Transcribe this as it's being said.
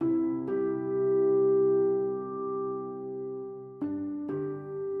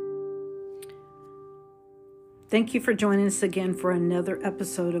Thank you for joining us again for another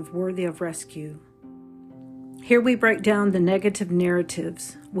episode of Worthy of Rescue. Here we break down the negative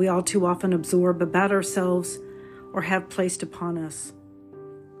narratives we all too often absorb about ourselves or have placed upon us.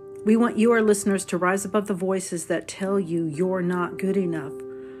 We want you, our listeners, to rise above the voices that tell you you're not good enough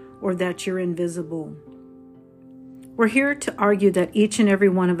or that you're invisible. We're here to argue that each and every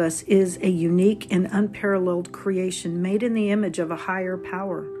one of us is a unique and unparalleled creation made in the image of a higher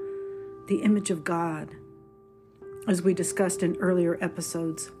power, the image of God, as we discussed in earlier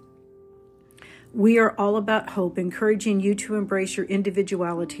episodes. We are all about hope, encouraging you to embrace your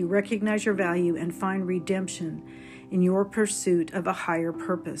individuality, recognize your value, and find redemption in your pursuit of a higher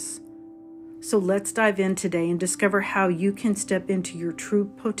purpose. So let's dive in today and discover how you can step into your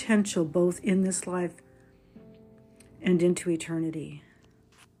true potential both in this life and into eternity.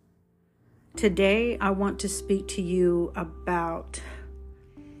 Today, I want to speak to you about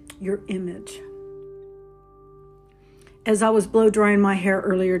your image. As I was blow drying my hair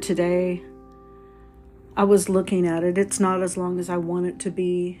earlier today, I was looking at it. It's not as long as I want it to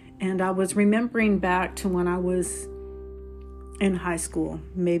be. And I was remembering back to when I was in high school,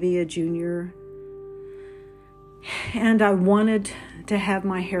 maybe a junior. And I wanted to have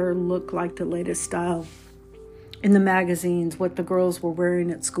my hair look like the latest style in the magazines, what the girls were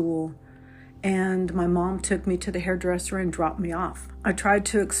wearing at school. And my mom took me to the hairdresser and dropped me off. I tried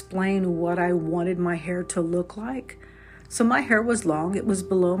to explain what I wanted my hair to look like. So my hair was long. It was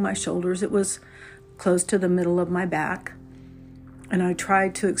below my shoulders. It was close to the middle of my back. And I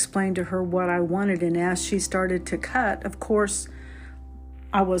tried to explain to her what I wanted. And as she started to cut, of course,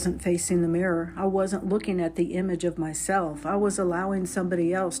 I wasn't facing the mirror. I wasn't looking at the image of myself. I was allowing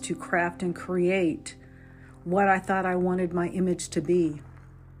somebody else to craft and create what I thought I wanted my image to be.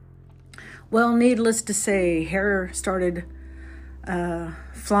 Well, needless to say, hair started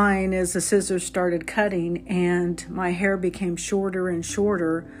flying as the scissors started cutting, and my hair became shorter and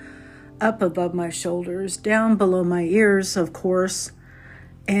shorter, up above my shoulders, down below my ears, of course,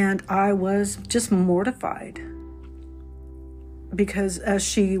 and I was just mortified. Because as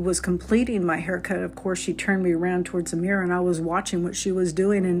she was completing my haircut, of course, she turned me around towards the mirror, and I was watching what she was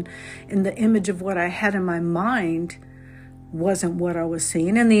doing, and in the image of what I had in my mind wasn't what I was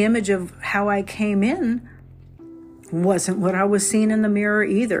seeing, and the image of how I came in wasn't what I was seeing in the mirror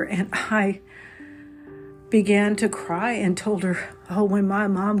either. And I began to cry and told her, oh, when my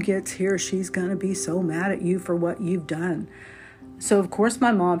mom gets here, she's going to be so mad at you for what you've done. So, of course,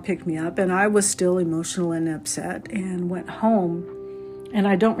 my mom picked me up, and I was still emotional and upset and went home. And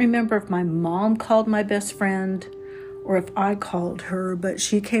I don't remember if my mom called my best friend or if I called her, but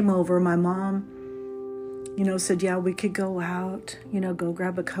she came over. My mom, said, yeah, we could go out, go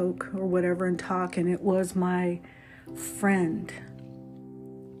grab a Coke or whatever and talk. And it was my friend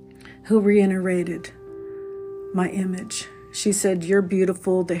who reiterated my image. She said, you're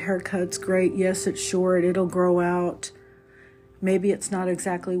beautiful. The haircut's great. Yes, it's short. It'll grow out. Maybe it's not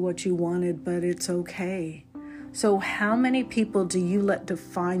exactly what you wanted, but it's okay. So how many people do you let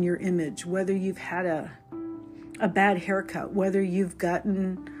define your image? Whether you've had a bad haircut, whether you've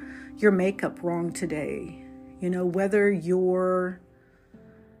gotten your makeup wrong today, whether your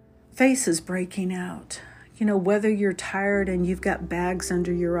face is breaking out, whether you're tired and you've got bags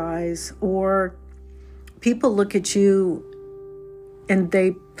under your eyes, or people look at you and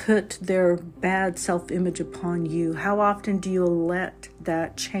they put their bad self-image upon you. How often do you let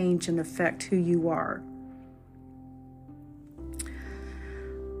that change and affect who you are?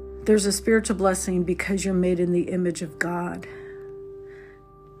 There's a spiritual blessing because you're made in the image of God.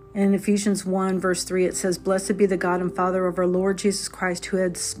 In Ephesians 1, verse 3, it says, blessed be the God and Father of our Lord Jesus Christ, who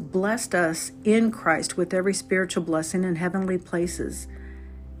has blessed us in Christ with every spiritual blessing in heavenly places,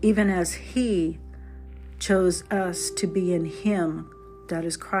 even as He chose us to be in Him, that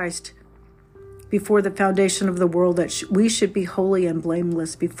is Christ, before the foundation of the world, that we should be holy and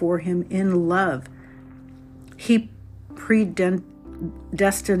blameless before Him in love. He predestined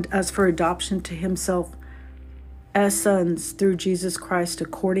us for adoption to Himself as sons through Jesus Christ,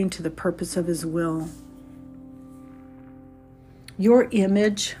 according to the purpose of His will. Your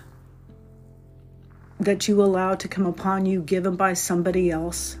image that you allow to come upon you, given by somebody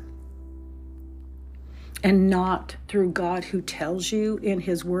else, and not through God, who tells you in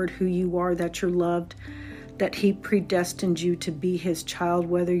His word who you are, that you're loved, that He predestined you to be His child,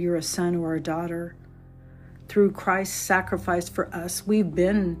 whether you're a son or a daughter. Through Christ's sacrifice for us, we've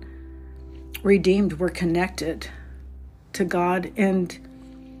been redeemed. We're connected to God. And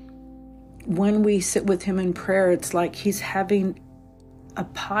when we sit with Him in prayer, it's like He's having a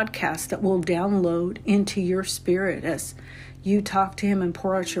podcast that will download into your spirit as you talk to Him and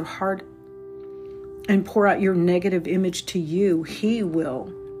pour out your heart and pour out your negative image to you, He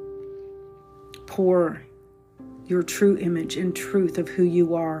will pour your true image and truth of who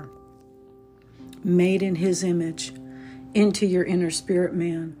you are, made in His image, into your inner spirit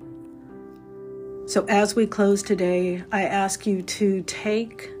man. So as we close today, I ask you to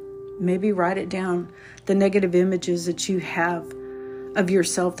maybe write it down, the negative images that you have of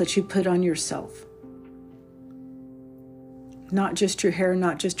yourself that you put on yourself. Not just your hair,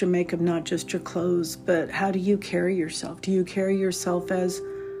 not just your makeup, not just your clothes, but how do you carry yourself? Do you carry yourself as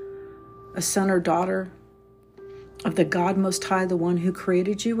a son or daughter of the God Most High, the one who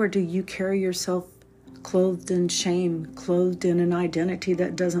created you? Or do you carry yourself clothed in shame, clothed in an identity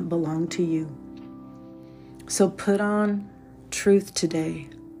that doesn't belong to you? So put on truth today,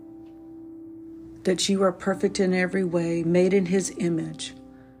 that you are perfect in every way, made in His image,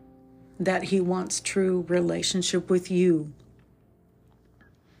 that He wants true relationship with you,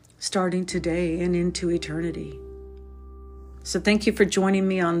 starting today and into eternity. So thank you for joining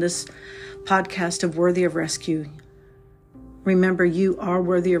me on this podcast of Worthy of Rescue. Remember, you are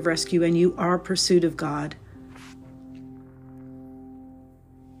worthy of rescue and you are pursued of God.